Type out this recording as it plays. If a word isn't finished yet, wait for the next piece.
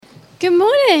Good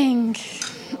morning.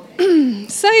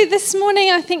 So this morning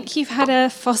I think you've had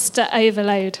a Foster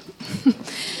overload.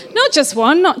 Not just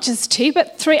one, not just two,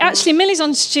 but three. Actually, Millie's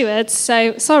on stewards,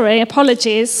 so sorry,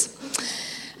 apologies.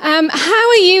 How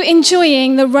are you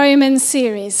enjoying the Romans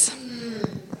series?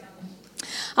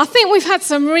 I think we've had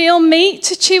some real meat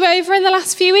to chew over in the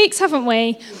last few weeks, haven't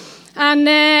we? And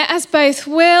as both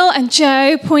Will and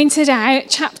Joe pointed out,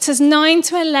 chapters 9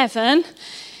 to 11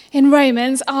 in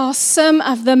Romans are some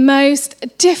of the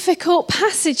most difficult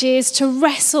passages to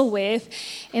wrestle with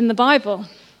in the Bible.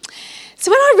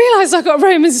 So when I realised I got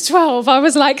Romans 12, I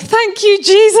was like, thank you,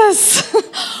 Jesus.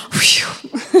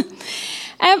 Can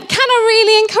I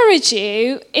really encourage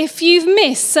you, if you've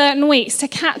missed certain weeks, to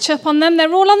catch up on them?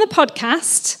 They're all on the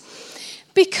podcast,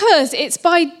 because it's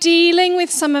by dealing with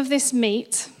some of this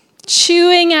meat,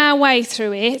 chewing our way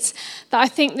through it, that I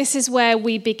think this is where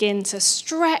we begin to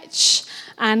stretch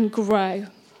and grow.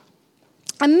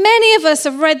 And many of us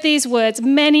have read these words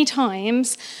many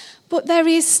times, but there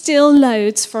is still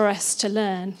loads for us to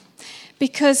learn,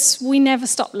 because we never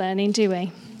stop learning, do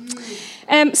we?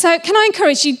 So can I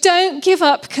encourage you, don't give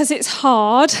up because it's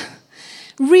hard.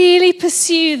 Really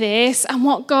pursue this and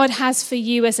what God has for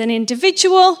you as an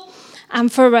individual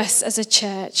and for us as a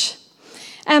church.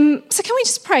 So can we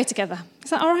just pray together? Is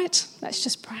that all right? Let's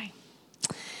just pray.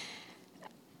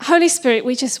 Holy Spirit,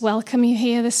 we just welcome you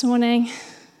here this morning.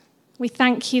 We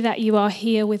thank you that you are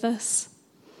here with us.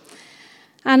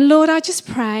 And Lord, I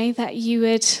just pray that you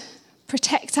would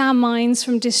protect our minds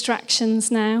from distractions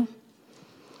now,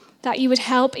 that you would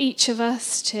help each of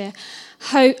us to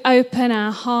open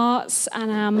our hearts and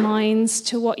our minds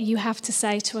to what you have to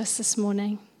say to us this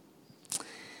morning.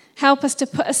 Help us to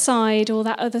put aside all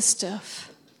that other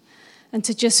stuff and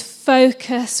to just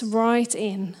focus right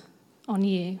in on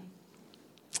you.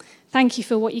 Thank you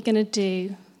for what you're going to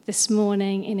do this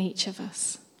morning in each of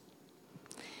us.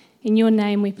 In your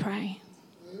name we pray.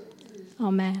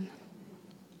 Amen.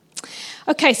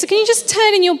 Okay, so can you just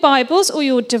turn in your Bibles or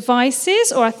your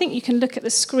devices, or I think you can look at the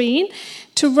screen,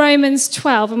 to Romans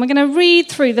 12, and we're going to read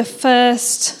through the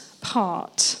first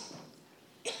part.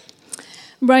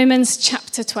 Romans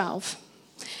chapter 12.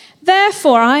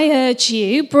 Therefore, I urge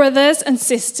you, brothers and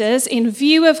sisters, in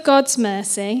view of God's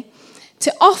mercy,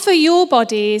 to offer your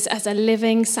bodies as a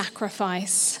living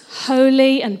sacrifice,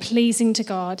 holy and pleasing to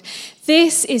God.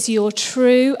 This is your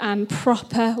true and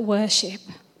proper worship.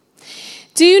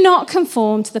 Do not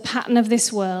conform to the pattern of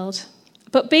this world,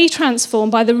 but be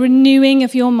transformed by the renewing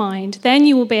of your mind. Then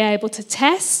you will be able to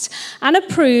test and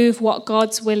approve what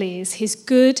God's will is, his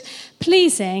good,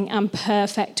 pleasing, and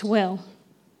perfect will.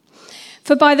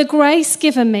 For by the grace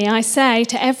given me, I say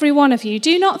to every one of you,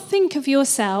 do not think of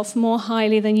yourself more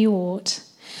highly than you ought,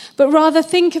 but rather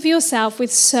think of yourself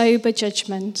with sober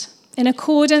judgment, in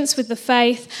accordance with the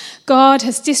faith God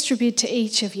has distributed to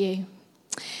each of you.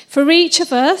 For each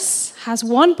of us has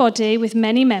one body with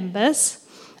many members,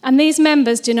 and these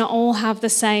members do not all have the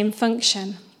same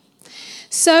function.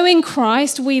 So in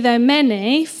Christ, we, though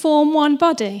many, form one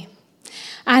body,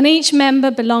 and each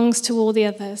member belongs to all the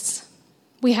others.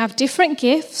 We have different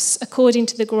gifts according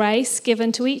to the grace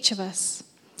given to each of us.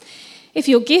 If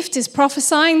your gift is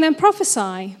prophesying, then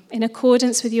prophesy in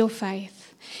accordance with your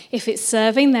faith. If it's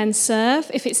serving, then serve.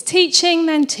 If it's teaching,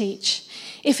 then teach.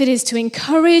 If it is to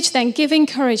encourage, then give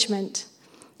encouragement.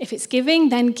 If it's giving,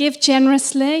 then give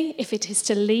generously. If it is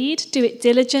to lead, do it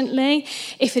diligently.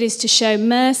 If it is to show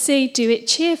mercy, do it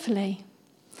cheerfully.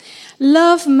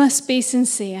 Love must be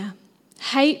sincere.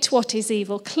 Hate what is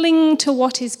evil. Cling to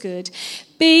what is good.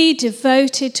 Be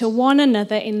devoted to one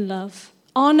another in love.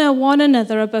 Honor one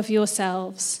another above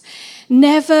yourselves.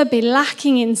 Never be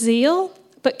lacking in zeal,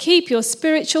 but keep your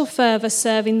spiritual fervor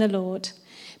serving the Lord.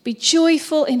 Be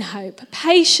joyful in hope,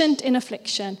 patient in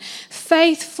affliction,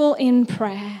 faithful in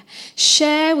prayer.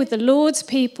 Share with the Lord's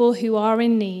people who are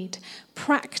in need.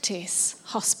 Practice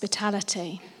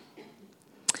hospitality.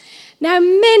 Now,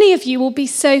 many of you will be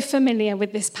so familiar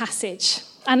with this passage.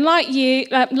 And like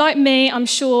me, I'm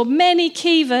sure many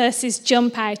key verses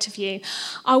jump out of you.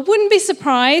 I wouldn't be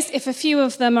surprised if a few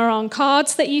of them are on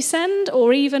cards that you send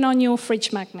or even on your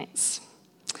fridge magnets.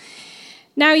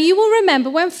 Now, you will remember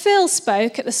when Phil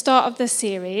spoke at the start of the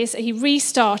series, he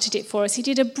restarted it for us. He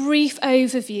did a brief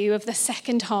overview of the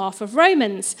second half of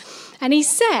Romans. And he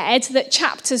said that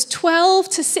chapters 12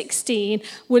 to 16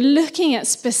 were looking at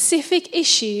specific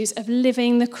issues of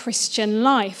living the Christian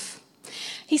life.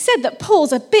 He said that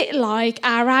Paul's a bit like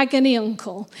our agony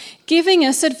uncle, giving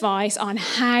us advice on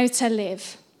how to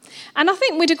live. And I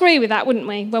think we'd agree with that, wouldn't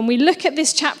we? When we look at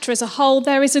this chapter as a whole,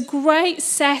 there is a great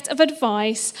set of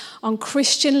advice on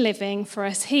Christian living for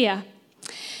us here.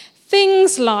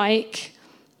 Things like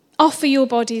offer your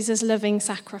bodies as living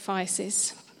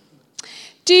sacrifices.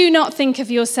 Do not think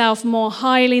of yourself more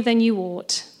highly than you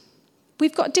ought.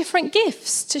 We've got different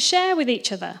gifts to share with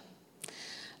each other.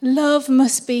 Love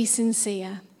must be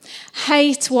sincere.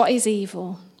 Hate what is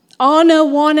evil. Honour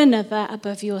one another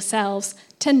above yourselves,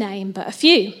 to name but a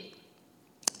few.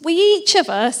 We each of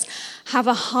us have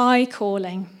a high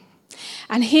calling.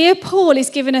 And here Paul is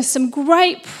giving us some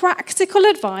great practical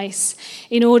advice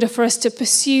in order for us to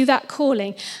pursue that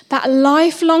calling, that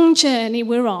lifelong journey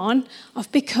we're on of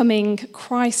becoming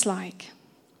Christ-like.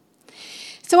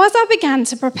 So as I began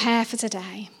to prepare for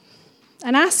today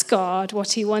and ask God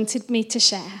what he wanted me to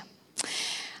share,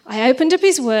 I opened up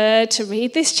his word to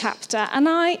read this chapter and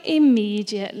I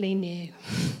immediately knew.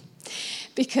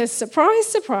 Because, surprise,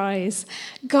 surprise,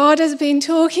 God has been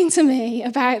talking to me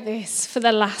about this for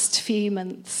the last few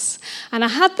months. And I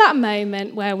had that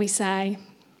moment where we say,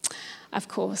 of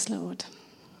course, Lord.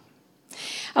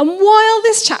 And while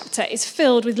this chapter is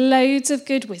filled with loads of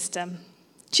good wisdom,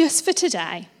 just for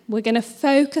today, we're going to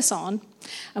focus on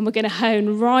and we're going to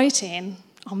hone right in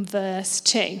on verse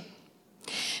 2.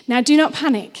 Now, do not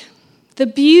panic. The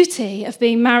beauty of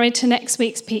being married to next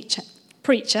week's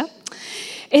preacher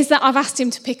is that I've asked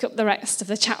him to pick up the rest of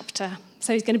the chapter.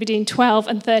 So he's going to be doing 12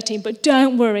 and 13. But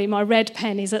don't worry, my red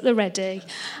pen is at the ready.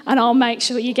 And I'll make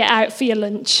sure you get out for your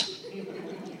lunch.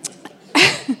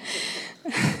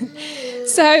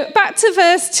 So back to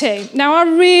verse 2. Now I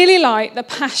really like the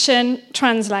Passion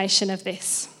translation of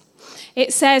this.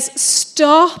 It says,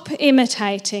 stop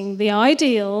imitating the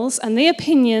ideals and the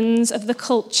opinions of the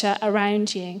culture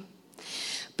around you,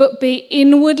 but be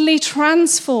inwardly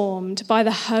transformed by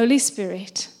the Holy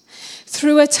Spirit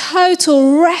through a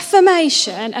total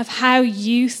reformation of how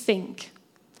you think.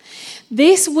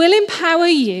 This will empower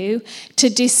you to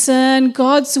discern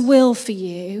God's will for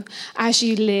you as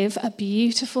you live a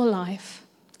beautiful life,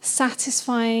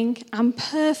 satisfying and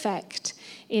perfect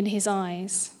in his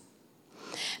eyes.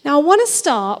 Now, I want to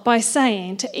start by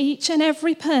saying to each and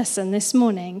every person this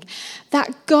morning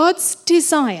that God's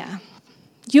desire,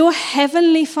 your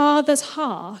Heavenly Father's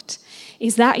heart,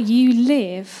 is that you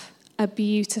live a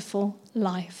beautiful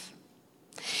life.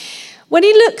 When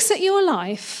he looks at your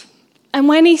life and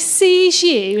when he sees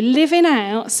you living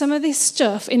out some of this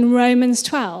stuff in Romans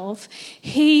 12,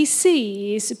 he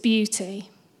sees beauty.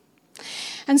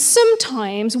 And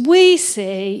sometimes we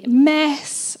see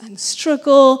mess and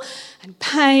struggle and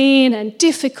pain and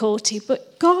difficulty,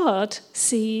 but God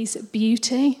sees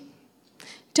beauty.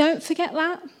 Don't forget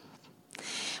that.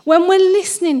 When we're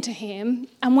listening to him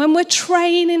and when we're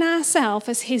training ourselves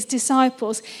as his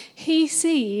disciples, he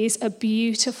sees a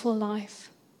beautiful life.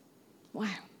 Wow.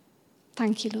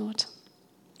 Thank you, Lord.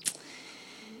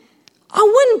 I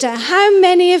wonder how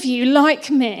many of you,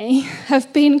 like me,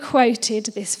 have been quoted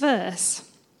this verse.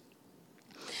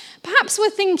 Perhaps we're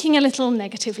thinking a little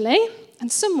negatively,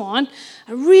 and someone,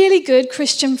 a really good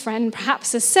Christian friend,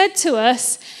 perhaps has said to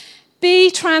us,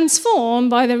 be transformed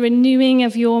by the renewing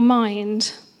of your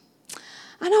mind.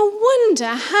 And I wonder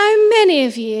how many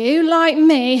of you, like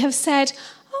me, have said,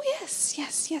 oh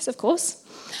yes, of course.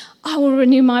 I will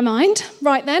renew my mind.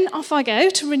 Right then, off I go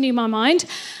to renew my mind.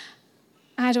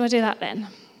 How do I do that then?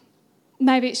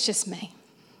 Maybe it's just me.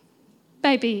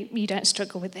 Maybe you don't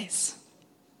struggle with this.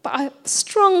 But I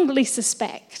strongly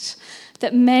suspect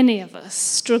that many of us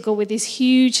struggle with this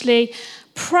hugely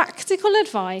practical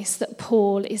advice that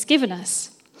Paul is giving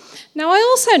us. Now, I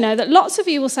also know that lots of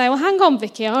you will say, well, hang on,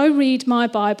 Vicky, I read my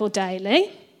Bible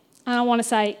daily. And I want to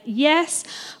say, yes,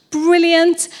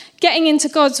 brilliant. Getting into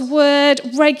God's word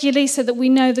regularly so that we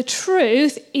know the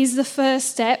truth is the first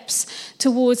steps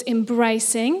towards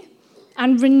embracing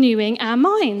and renewing our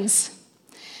minds.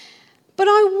 But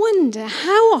I wonder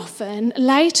how often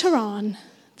later on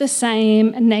the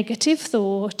same negative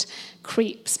thought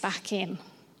creeps back in.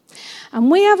 And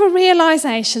we have a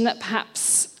realization that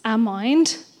perhaps our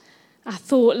mind, our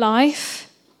thought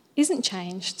life, isn't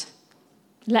changed,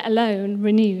 let alone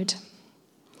renewed.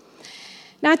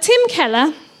 Now, Tim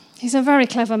Keller, he's a very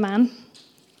clever man,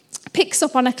 picks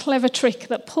up on a clever trick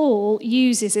that Paul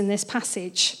uses in this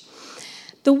passage.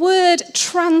 The word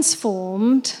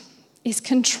transformed is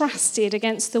contrasted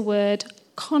against the word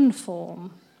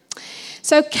conform.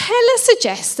 So Keller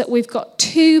suggests that we've got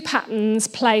two patterns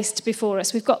placed before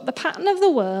us. We've got the pattern of the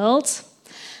world,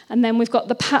 and then we've got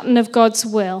the pattern of God's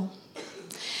will.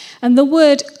 And the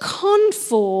word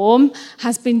conform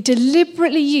has been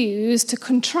deliberately used to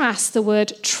contrast the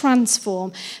word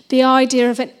transform, the idea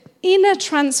of an inner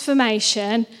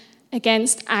transformation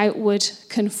against outward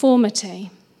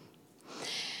conformity.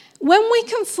 When we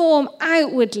conform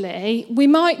outwardly, we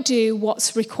might do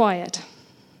what's required.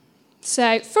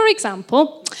 So, for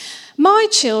example, my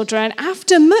children,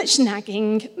 after much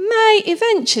nagging, may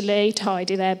eventually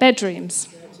tidy their bedrooms.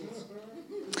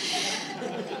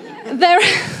 They're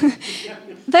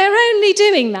only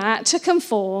doing that to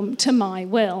conform to my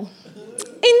will.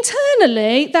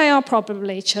 Internally, they are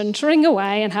probably chuntering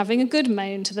away and having a good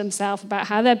moan to themselves about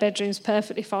how their bedroom's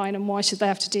perfectly fine and why should they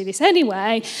have to do this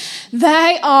anyway.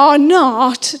 They are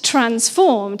not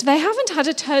transformed. They haven't had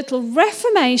a total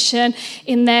reformation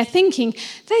in their thinking.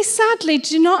 They sadly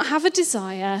do not have a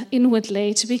desire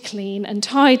inwardly to be clean and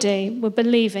tidy. We're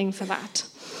believing for that.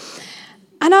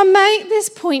 And I make this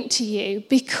point to you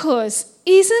because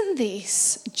isn't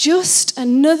this just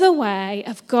another way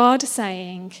of God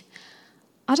saying,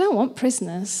 I don't want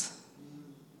prisoners.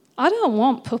 I don't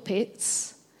want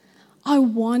puppets. I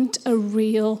want a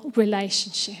real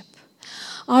relationship.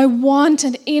 I want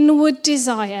an inward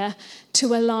desire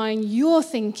to align your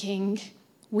thinking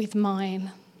with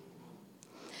mine.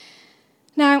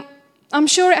 Now, I'm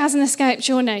sure it hasn't escaped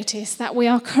your notice that we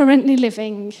are currently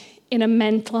living in a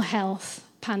mental health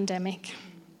pandemic.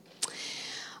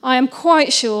 I am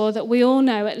quite sure that we all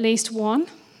know at least one,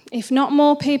 if not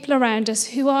more, people around us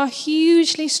who are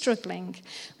hugely struggling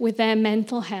with their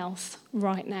mental health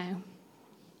right now.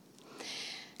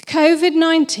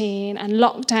 COVID-19 and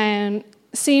lockdown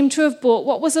seem to have brought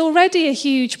what was already a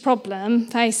huge problem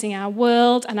facing our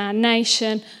world and our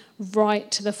nation right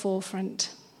to the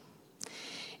forefront.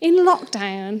 In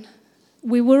lockdown,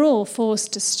 we were all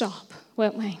forced to stop,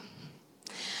 weren't we?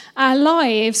 Our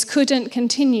lives couldn't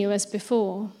continue as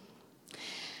before.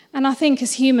 And I think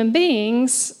as human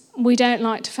beings, we don't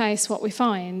like to face what we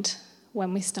find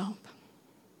when we stop.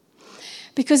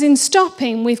 Because in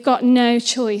stopping, we've got no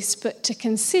choice but to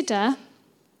consider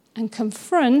and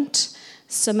confront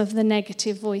some of the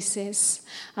negative voices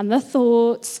and the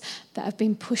thoughts that have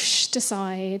been pushed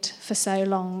aside for so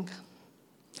long.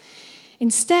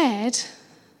 Instead,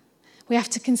 we have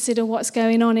to consider what's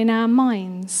going on in our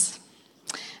minds.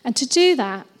 And to do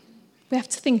that, we have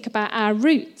to think about our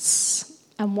roots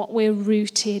and what we're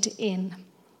rooted in.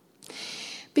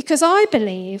 Because I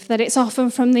believe that it's often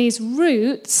from these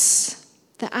roots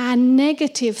that our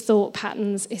negative thought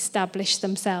patterns establish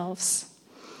themselves.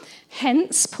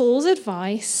 Hence, Paul's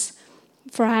advice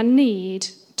for our need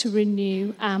to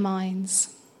renew our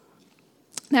minds.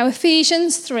 Now,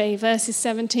 Ephesians 3, verses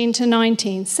 17 to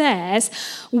 19 says,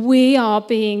 we are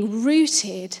being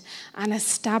rooted and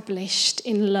established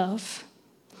in love.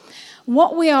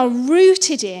 What we are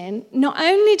rooted in not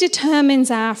only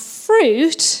determines our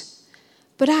fruit,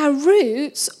 but our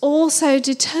roots also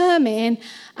determine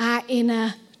our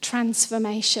inner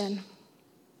transformation.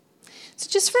 So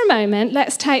just for a moment,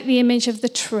 let's take the image of the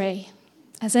tree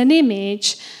as an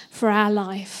image for our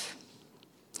life.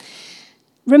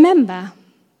 Remember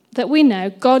that we know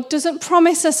God doesn't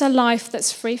promise us a life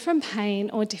that's free from pain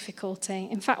or difficulty.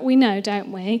 In fact, we know,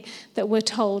 don't we, that we're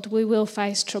told we will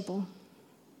face trouble.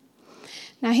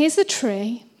 Now, here's the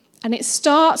tree, and it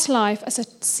starts life as a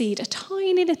seed, a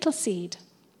tiny little seed.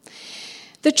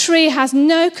 The tree has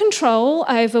no control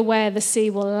over where the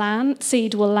seed will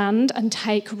land and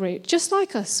take root. Just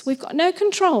like us, we've got no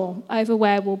control over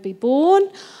where we'll be born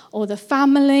or the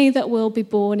family that we'll be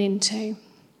born into.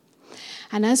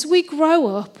 And as we grow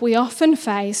up, we often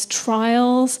face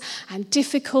trials and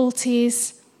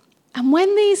difficulties. And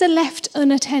when these are left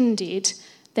unattended,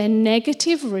 their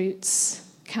negative roots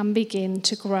can begin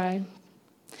to grow.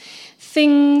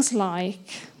 Things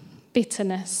like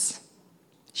bitterness,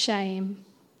 shame,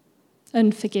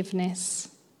 unforgiveness,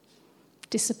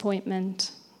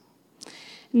 disappointment,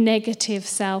 negative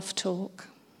self-talk.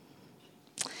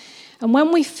 And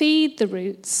when we feed the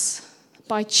roots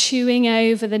by chewing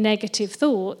over the negative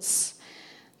thoughts,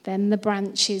 then the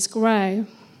branches grow.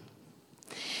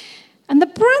 And the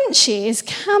branches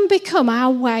can become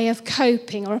our way of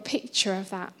coping, or a picture of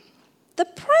that. The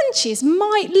branches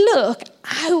might look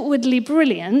outwardly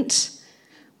brilliant,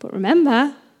 but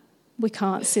remember, we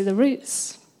can't see the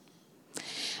roots.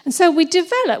 And so we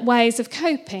develop ways of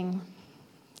coping.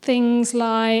 Things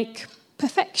like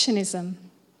perfectionism,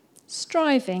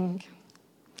 striving,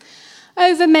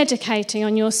 over-medicating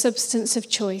on your substance of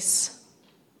choice.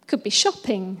 Could be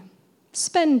shopping,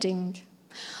 spending.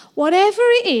 Whatever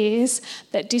it is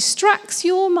that distracts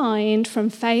your mind from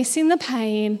facing the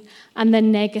pain and the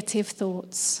negative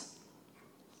thoughts.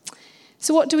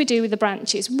 So what do we do with the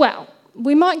branches? Well,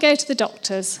 we might go to the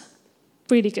doctors.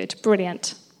 Really good,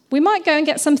 brilliant. We might go and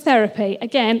get some therapy.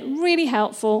 Again, really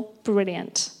helpful,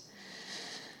 brilliant.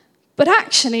 But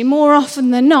actually, more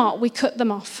often than not, we cut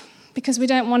them off because we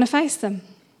don't want to face them.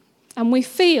 and we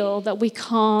feel that we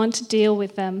can't deal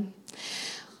with them.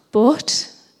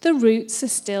 But the roots are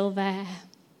still there.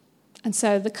 And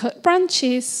so the cut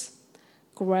branches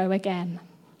grow again.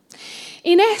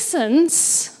 In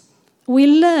essence, we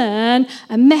learn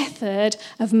a method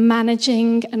of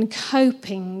managing and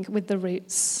coping with the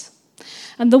roots.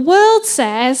 And the world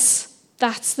says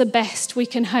that's the best we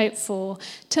can hope for,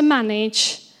 to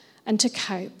manage and to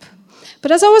cope.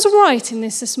 But as I was writing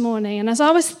this morning, and as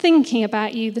I was thinking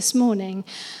about you this morning,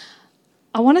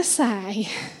 I want to say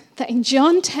that in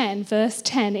John 10, verse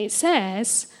 10, it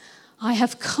says, I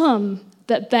have come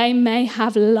that they may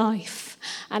have life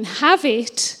and have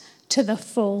it to the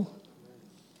full.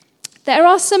 There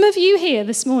are some of you here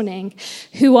this morning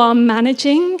who are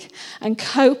managing and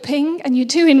coping, and you're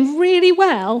doing really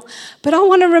well, but I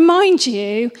want to remind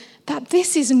you that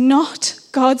this is not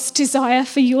God's desire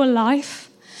for your life.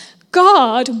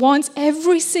 God wants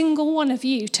every single one of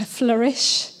you to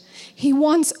flourish. He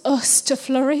wants us to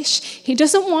flourish. He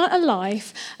doesn't want a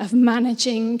life of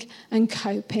managing and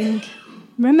coping.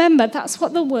 Remember, that's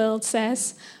what the world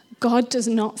says. God does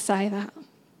not say that.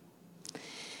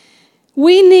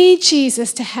 We need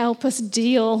Jesus to help us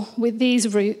deal with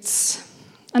these roots.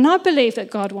 And I believe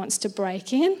that God wants to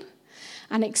break in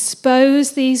and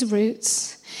expose these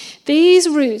roots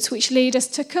which lead us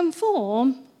to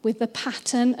conform with the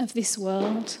pattern of this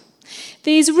world.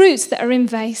 These roots that are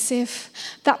invasive,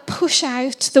 that push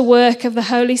out the work of the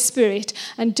Holy Spirit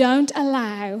and don't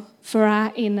allow for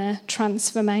our inner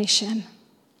transformation.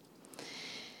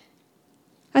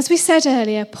 As we said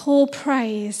earlier, Paul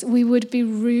prays we would be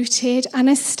rooted and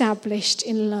established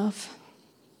in love.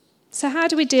 So how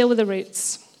do we deal with the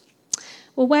roots?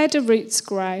 Well, where do roots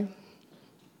grow?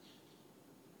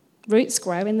 Roots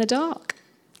grow in the dark.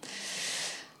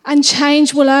 And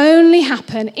change will only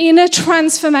happen, inner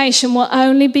transformation will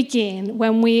only begin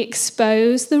when we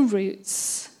expose the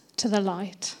roots to the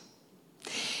light.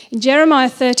 In Jeremiah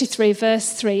 33,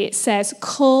 verse 3, it says,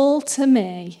 "Call to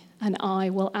me, and I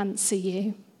will answer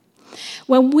you."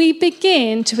 When we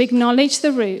begin to acknowledge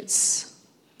the roots,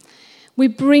 we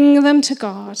bring them to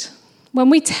God. When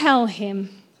we tell him,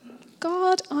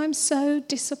 God, I'm so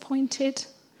disappointed.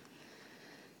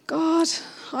 God,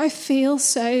 I feel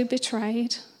so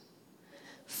betrayed.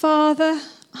 Father,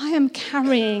 I am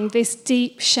carrying this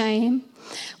deep shame.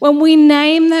 When we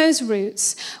name those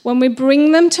roots, when we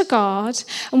bring them to God,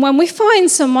 and when we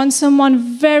find someone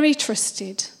very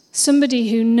trusted, somebody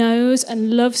who knows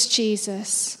and loves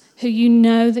Jesus, who you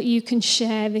know that you can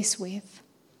share this with.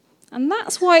 And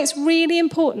that's why it's really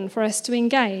important for us to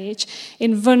engage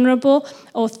in vulnerable,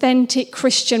 authentic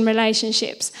Christian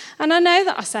relationships. And I know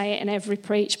that I say it in every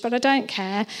preach, but I don't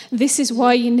care. This is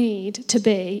why you need to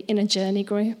be in a journey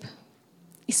group.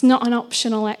 It's not an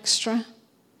optional extra.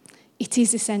 It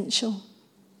is essential.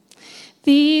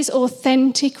 These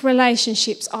authentic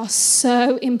relationships are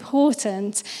so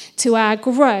important to our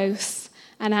growth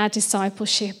and our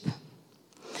discipleship.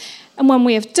 And when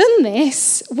we have done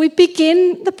this, we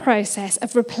begin the process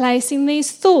of replacing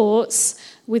these thoughts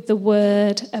with the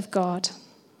Word of God.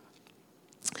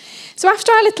 So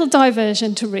after our little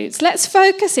diversion to roots, let's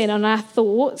focus in on our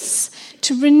thoughts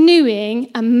to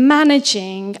renewing and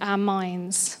managing our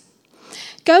minds.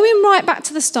 Going right back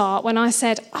to the start when I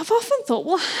said, I've often thought,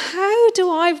 well, how do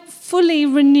I fully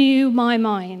renew my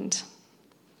mind?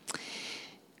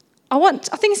 I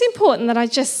think it's important that I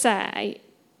just say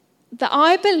that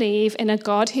I believe in a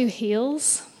God who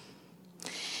heals.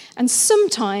 And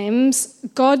sometimes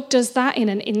God does that in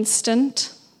an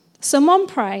instant. Someone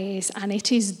prays and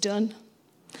it is done.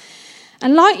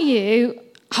 And like you,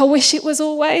 I wish it was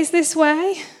always this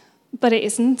way, but it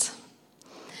isn't.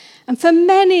 And for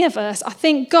many of us, I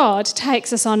think God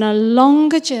takes us on a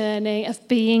longer journey of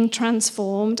being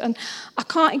transformed. And I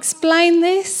can't explain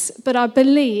this, but I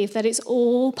believe that it's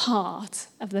all part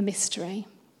of the mystery.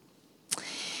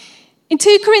 In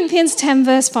 2 Corinthians 10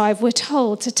 verse 5, we're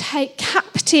told to take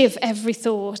captive every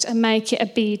thought and make it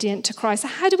obedient to Christ. So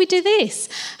how do we do this?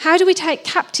 How do we take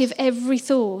captive every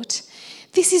thought?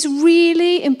 This is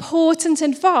really important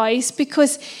advice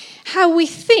because how we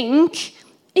think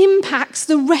impacts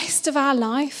the rest of our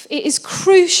life. It is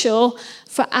crucial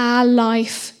for our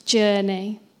life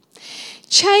journey.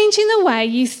 Changing the way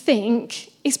you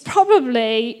think is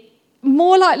probably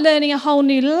more like learning a whole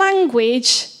new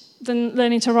language than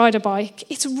learning to ride a bike.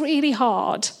 It's really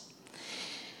hard.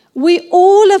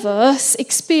 All of us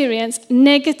experience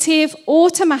negative,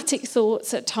 automatic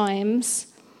thoughts at times.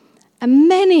 And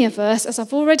many of us, as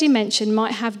I've already mentioned,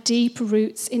 might have deep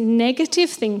roots in negative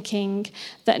thinking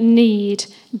that need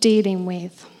dealing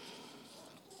with.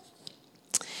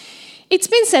 It's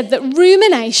been said that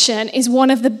rumination is one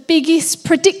of the biggest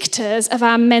predictors of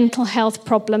our mental health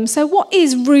problems. So what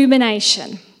is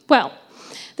rumination? Well,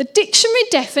 the dictionary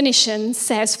definition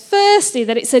says, firstly,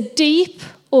 that it's a deep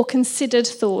or considered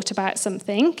thought about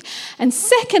something, and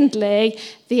secondly,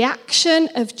 the action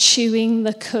of chewing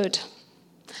the cud.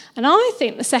 And I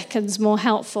think the second's more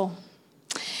helpful.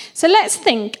 So let's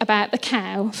think about the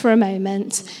cow for a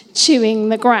moment, chewing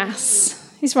the grass.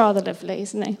 He's rather lovely,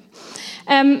 isn't he?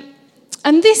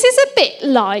 And this is a bit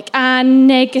like our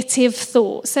negative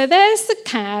thought. So there's the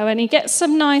cow and he gets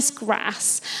some nice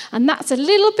grass, and that's a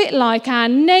little bit like our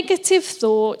negative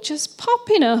thought just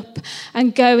popping up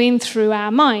and going through our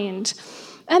mind.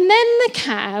 And then the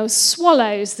cow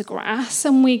swallows the grass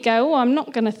and we go, oh, I'm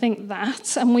not going to think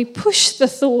that, and we push the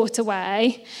thought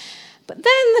away. But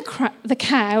then the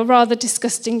cow, rather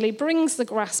disgustingly, brings the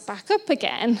grass back up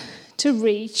again to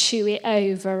re-chew it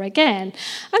over again.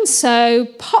 And so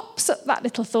pops up that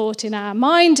little thought in our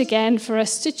mind again for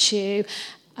us to chew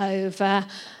over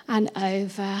and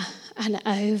over and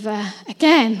over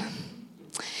again.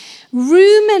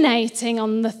 Ruminating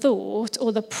on the thought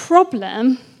or the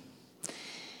problem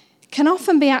can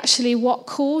often be actually what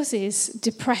causes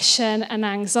depression and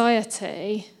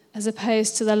anxiety as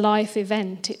opposed to the life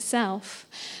event itself,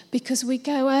 because we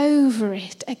go over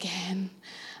it again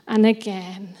and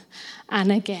again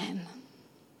and again.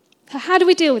 So how do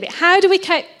we deal with it? How do we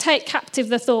take captive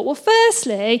the thought? Well,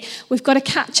 firstly, we've got to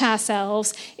catch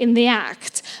ourselves in the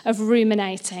act of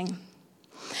ruminating.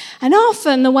 And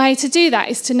often the way to do that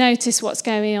is to notice what's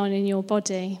going on in your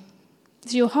body.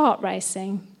 Is your heart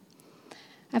racing?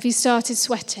 Have you started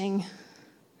sweating?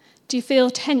 Do you feel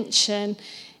tension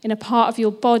in a part of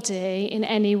your body in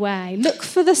any way? Look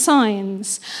for the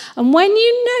signs. And when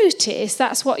you notice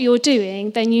that's what you're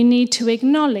doing, then you need to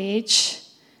acknowledge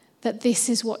that this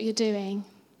is what you're doing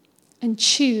and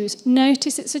choose.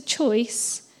 Notice it's a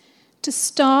choice to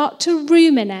start to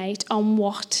ruminate on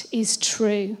what is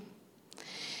true.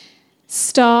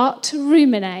 Start to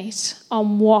ruminate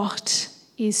on what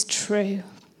is true.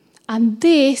 And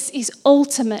this is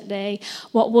ultimately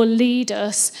what will lead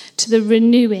us to the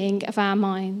renewing of our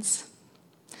minds.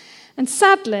 And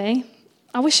sadly,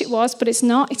 I wish it was, but it's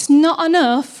not. It's not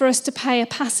enough for us to pay a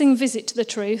passing visit to the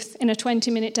truth in a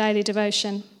 20-minute daily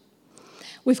devotion.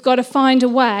 We've got to find a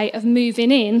way of moving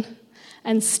in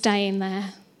and staying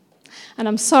there. And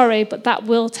I'm sorry, but that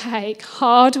will take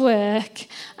hard work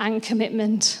and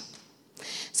commitment.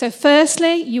 So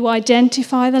firstly, you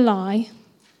identify the lie.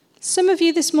 Some of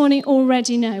you this morning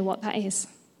already know what that is.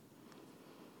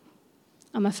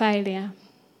 I'm a failure.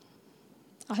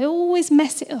 I always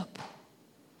mess it up.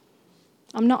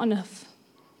 I'm not enough.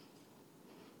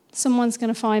 Someone's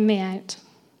going to find me out.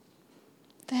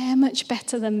 They're much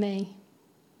better than me.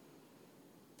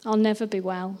 I'll never be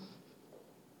well.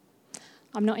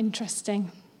 I'm not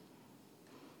interesting.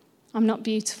 I'm not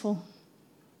beautiful.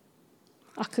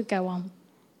 I could go on.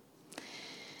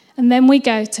 And then we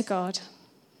go to God.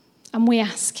 And we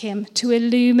ask him to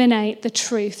illuminate the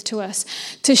truth to us,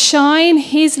 to shine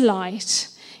his light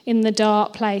in the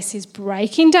dark places,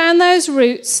 breaking down those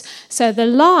roots so the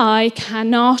lie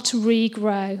cannot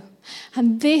regrow.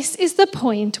 And this is the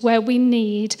point where we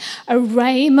need a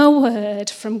rhema word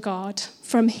from God,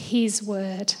 from his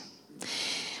word.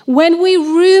 When we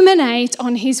ruminate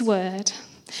on his word,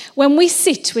 when we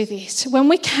sit with it, when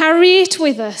we carry it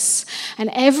with us, and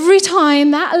every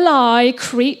time that lie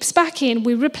creeps back in,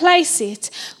 we replace it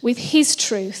with his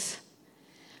truth.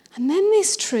 And then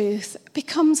this truth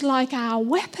becomes like our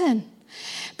weapon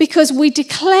because we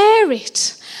declare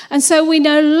it. And so we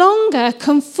no longer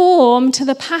conform to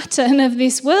the pattern of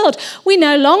this world. We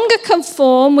no longer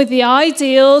conform with the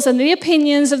ideals and the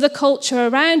opinions of the culture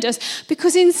around us,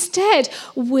 because instead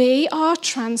we are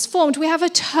transformed. We have a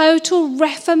total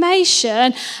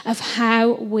reformation of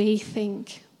how we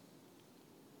think.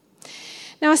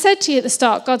 Now, I said to you at the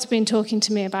start, God's been talking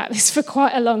to me about this for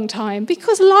quite a long time,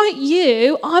 because like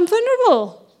you, I'm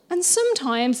vulnerable. And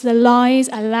sometimes the lies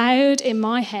are loud in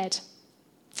my head.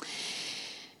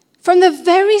 From the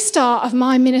very start of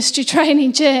my ministry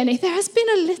training journey, there has been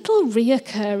a little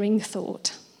reoccurring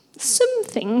thought.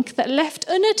 Something that left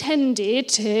unattended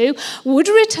to would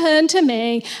return to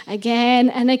me again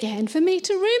and again for me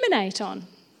to ruminate on.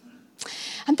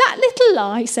 And that little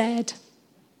lie said,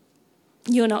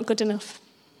 "You're not good enough.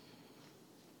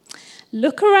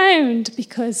 Look around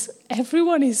because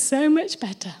everyone is so much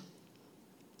better.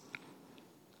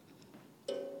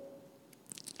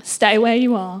 Stay where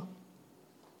you are.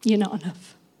 You're not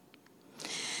enough."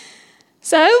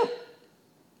 So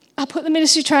I put the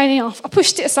ministry training off. I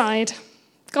pushed it aside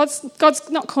God's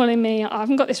not calling me, I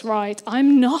haven't got this right.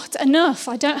 I'm not enough.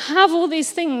 I don't have all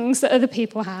these things that other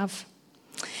people have.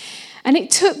 And it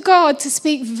took God to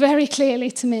speak very clearly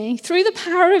to me through the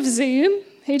power of Zoom,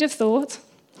 who'd have thought,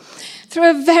 through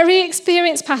a very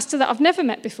experienced pastor that I've never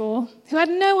met before, who had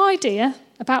no idea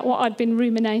about what I'd been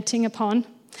ruminating upon.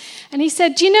 And he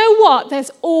said, do you know what?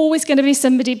 There's always going to be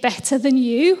somebody better than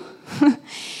you.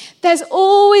 There's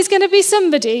always going to be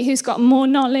somebody who's got more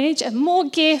knowledge and more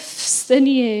gifts than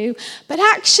you. But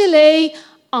actually,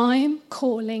 I'm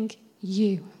calling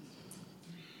you.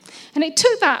 And it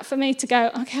took that for me to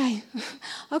go, okay,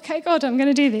 God, I'm going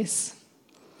to do this.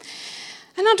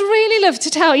 And I'd really love to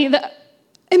tell you that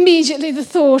immediately the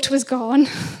thought was gone.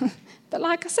 But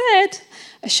like I said,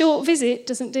 a short visit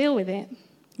doesn't deal with it.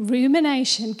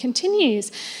 Rumination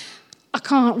continues. I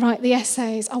can't write the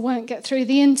essays. I won't get through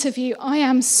the interview. I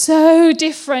am so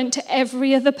different to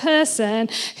every other person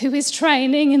who is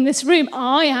training in this room.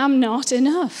 I am not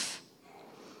enough.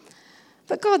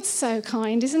 But God's so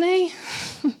kind, isn't he?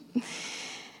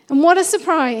 And what a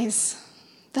surprise.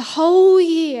 The whole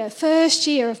year, first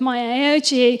year of my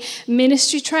AOG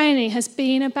ministry training has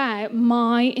been about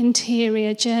my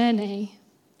interior journey.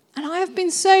 And I have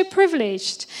been so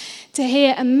privileged to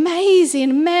hear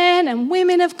amazing men and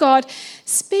women of God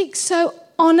speak so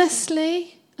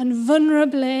honestly and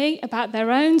vulnerably about their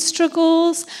own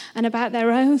struggles and about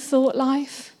their own thought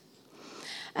life.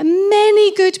 And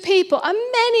many good people, and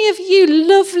many of you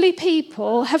lovely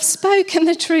people, have spoken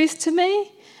the truth to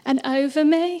me and over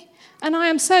me. And I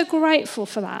am so grateful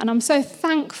for that, and I'm so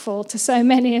thankful to so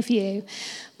many of you.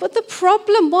 But the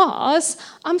problem was,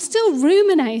 I'm still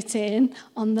ruminating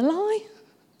on the lie.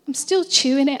 I'm still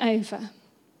chewing it over.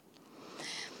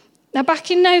 Now,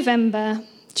 back in November,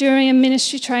 during a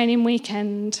ministry training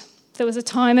weekend, there was a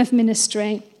time of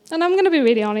ministry. And I'm going to be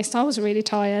really honest, I was really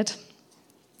tired.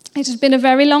 It had been a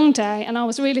very long day, and I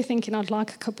was really thinking I'd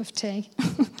like a cup of tea.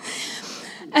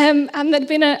 And there'd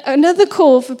been another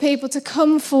call for people to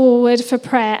come forward for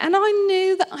prayer, and I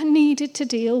knew that I needed to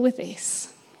deal with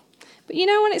this. But you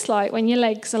know what it's like when your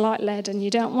legs are like lead and you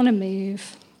don't want to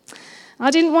move?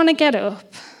 I didn't want to get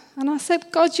up, and I said,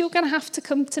 God, you're going to have to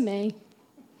come to me.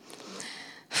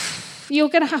 You're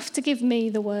going to have to give me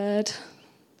the word,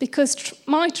 because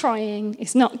my trying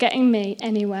is not getting me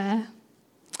anywhere.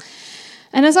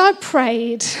 And as I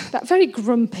prayed that very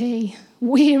grumpy,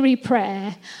 weary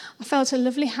prayer, I felt a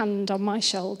lovely hand on my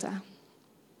shoulder.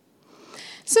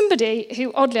 Somebody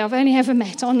who, oddly, I've only ever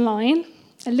met online,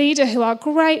 a leader who I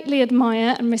greatly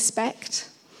admire and respect,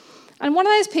 and one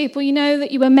of those people you know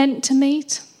that you were meant to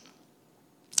meet.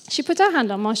 She put her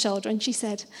hand on my shoulder and she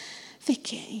said,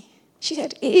 Vicky. She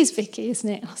said, it is Vicky, isn't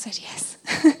it? And I said, yes.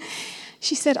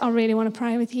 She said, I really want to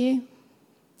pray with you.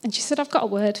 And she said, I've got a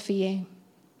word for you.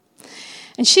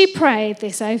 And she prayed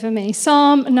this over me,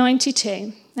 Psalm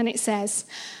 92, and it says,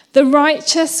 the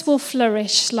righteous will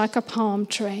flourish like a palm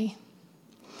tree.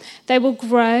 They will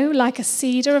grow like a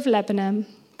cedar of Lebanon,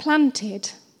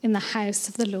 planted in the house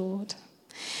of the Lord.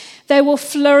 They will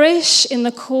flourish in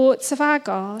the courts of our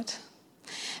God.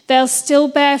 They'll still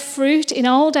bear fruit in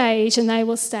old age, and they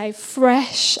will stay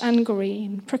fresh and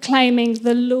green, proclaiming,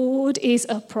 the Lord is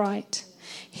upright.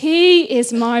 He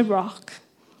is my rock,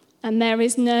 and there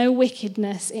is no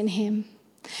wickedness in him.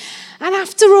 And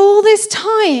after all this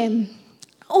time,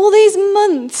 all these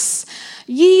months,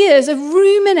 years of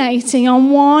ruminating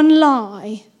on one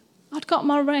lie, I'd got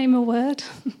my rhema word.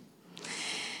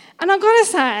 And I've got to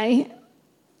say,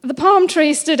 the palm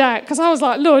tree stood out, because I was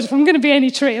like, Lord, if I'm going to be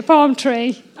any tree, a palm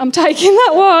tree, I'm taking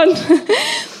that one.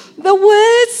 The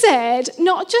word said,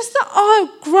 not just that I'll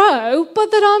grow,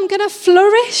 but that I'm going to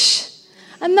flourish.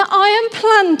 And that I am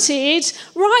planted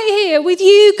right here with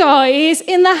you guys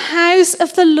in the house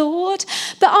of the Lord.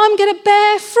 That I'm going to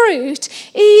bear fruit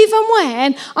even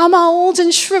when I'm old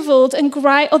and shriveled and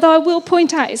grey. Although I will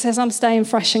point out, it says I'm staying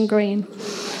fresh and green.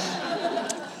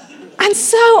 And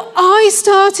so I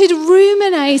started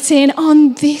ruminating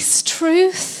on this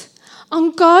truth,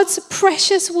 on God's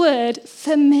precious word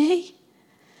for me.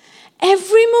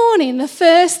 Every morning, the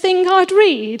first thing I'd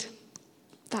read,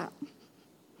 that.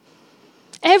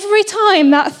 Every time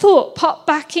that thought popped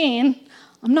back in,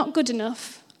 I'm not good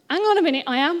enough. Hang on a minute,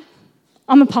 I am.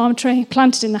 I'm a palm tree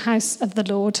planted in the house of the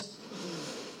Lord.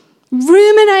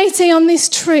 Ruminating on this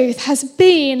truth has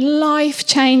been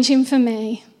life-changing for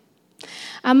me.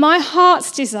 And my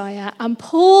heart's desire, and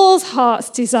Paul's heart's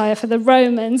desire for the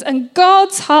Romans, and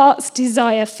God's heart's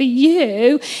desire for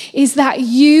you is that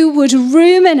you would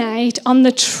ruminate on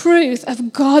the truth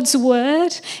of God's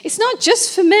word. It's not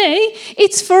just for me,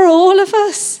 it's for all of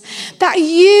us. That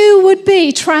you would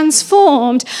be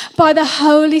transformed by the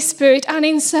Holy Spirit, and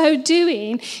in so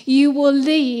doing, you will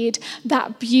lead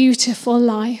that beautiful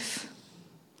life.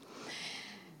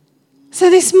 So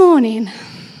this morning,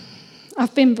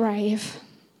 I've been brave.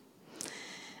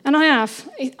 And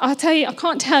I'll tell you, I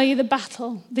can't tell you the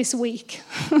battle this week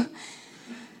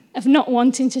of not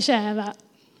wanting to share that.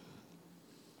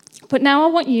 But now I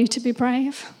want you to be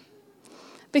brave,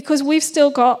 because we've still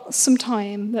got some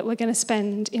time that we're going to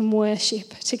spend in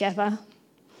worship together.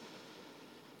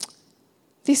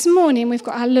 This morning, we've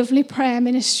got our lovely prayer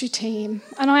ministry team,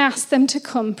 and I asked them to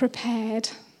come prepared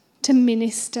to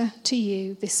minister to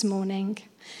you this morning.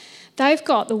 They've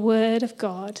got the word of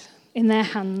God in their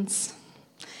hands,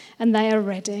 and they are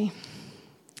ready.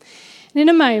 And in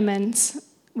a moment,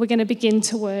 we're going to begin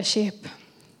to worship.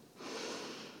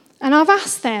 And I've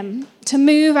asked them to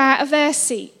move out of their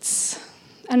seats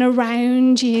and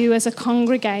around you as a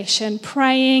congregation,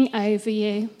 praying over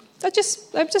you. They'll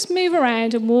just move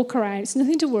around and walk around. It's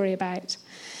nothing to worry about.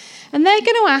 And they're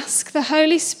going to ask the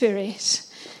Holy Spirit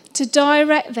to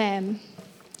direct them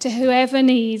to whoever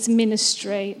needs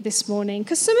ministry this morning.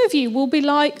 Because some of you will be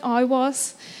like I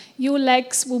was. Your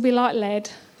legs will be like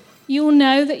lead. You'll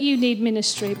know that you need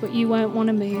ministry, but you won't want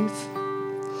to move.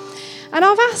 And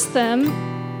I've asked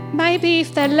them, maybe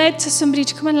if they're led to somebody,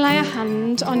 to come and lay a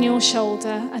hand on your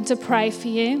shoulder and to pray for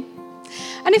you.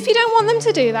 And if you don't want them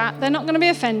to do that, they're not going to be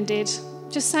offended.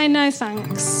 Just say no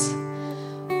thanks.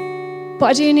 But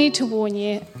I do need to warn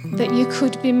you that you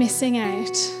could be missing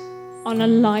out on a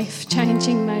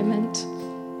life-changing moment.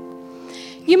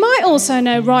 You might also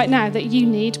know right now that you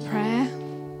need prayer.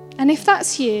 And if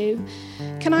that's you,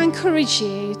 can I encourage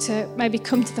you to maybe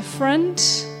come to the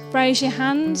front, raise your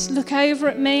hand, look over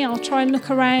at me, I'll try and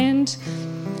look around,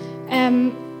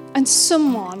 and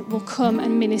someone will come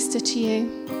and minister to you.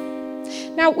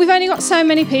 Now, we've only got so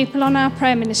many people on our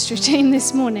prayer ministry team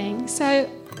this morning, so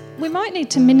we might need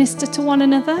to minister to one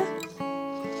another.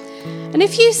 And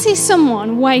if you see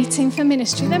someone waiting for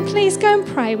ministry, then please go and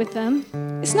pray with them.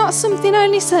 It's not something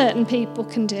only certain people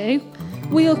can do.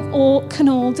 We all can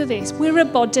do this. We're a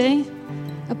body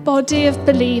of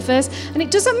believers. And it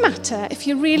doesn't matter if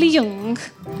you're really young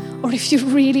or if you're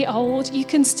really old. You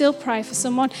can still pray for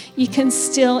someone. You can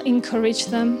still encourage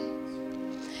them.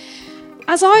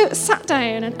 As I sat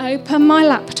down and opened my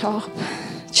laptop,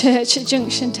 Church at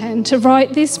Junction 10, to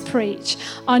write this preach,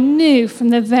 I knew from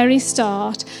the very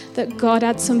start that God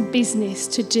had some business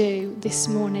to do this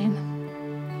morning.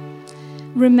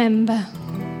 Remember,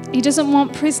 He doesn't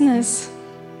want prisoners.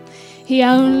 He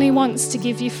only wants to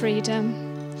give you freedom.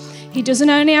 He doesn't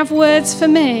only have words for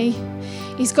me,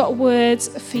 He's got words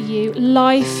for you,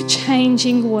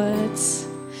 life-changing words.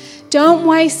 Don't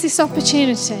waste this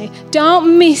opportunity.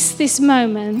 Don't miss this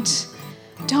moment.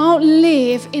 Don't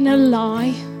live in a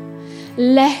lie.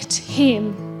 Let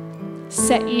Him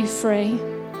set you free.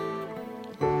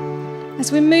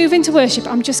 As we move into worship,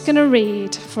 I'm just going to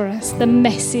read for us the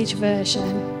message version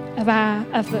of our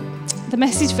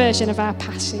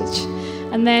passage,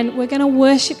 and then we're going to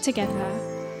worship together,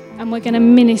 and we're going to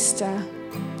minister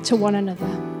to one another.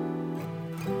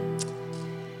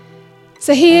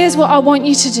 So here's what I want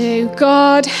you to do.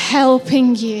 God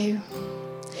helping you.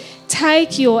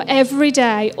 Take your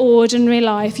everyday, ordinary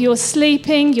life. You're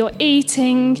sleeping, you're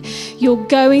eating, you're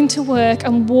going to work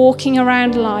and walking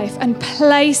around life, and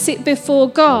place it before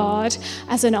God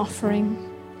as an offering.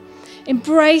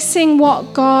 Embracing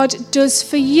what God does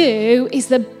for you is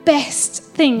the best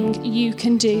thing you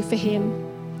can do for Him.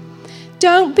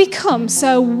 Don't become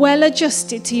so well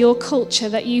adjusted to your culture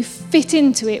that you fit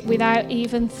into it without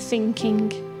even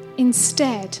thinking.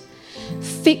 Instead,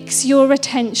 fix your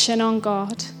attention on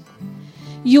God.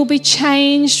 You'll be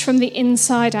changed from the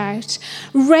inside out.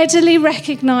 Readily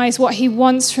recognize what He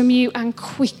wants from you and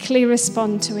quickly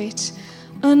respond to it.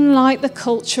 Unlike the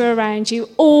culture around you,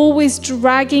 always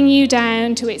dragging you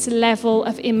down to its level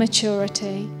of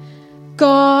immaturity.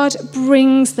 God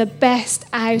brings the best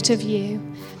out of you,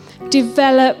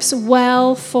 develops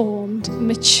well-formed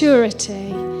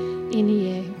maturity in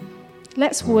you.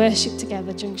 Let's worship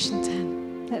together, Junction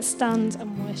 10. Let's stand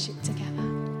and worship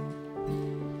together.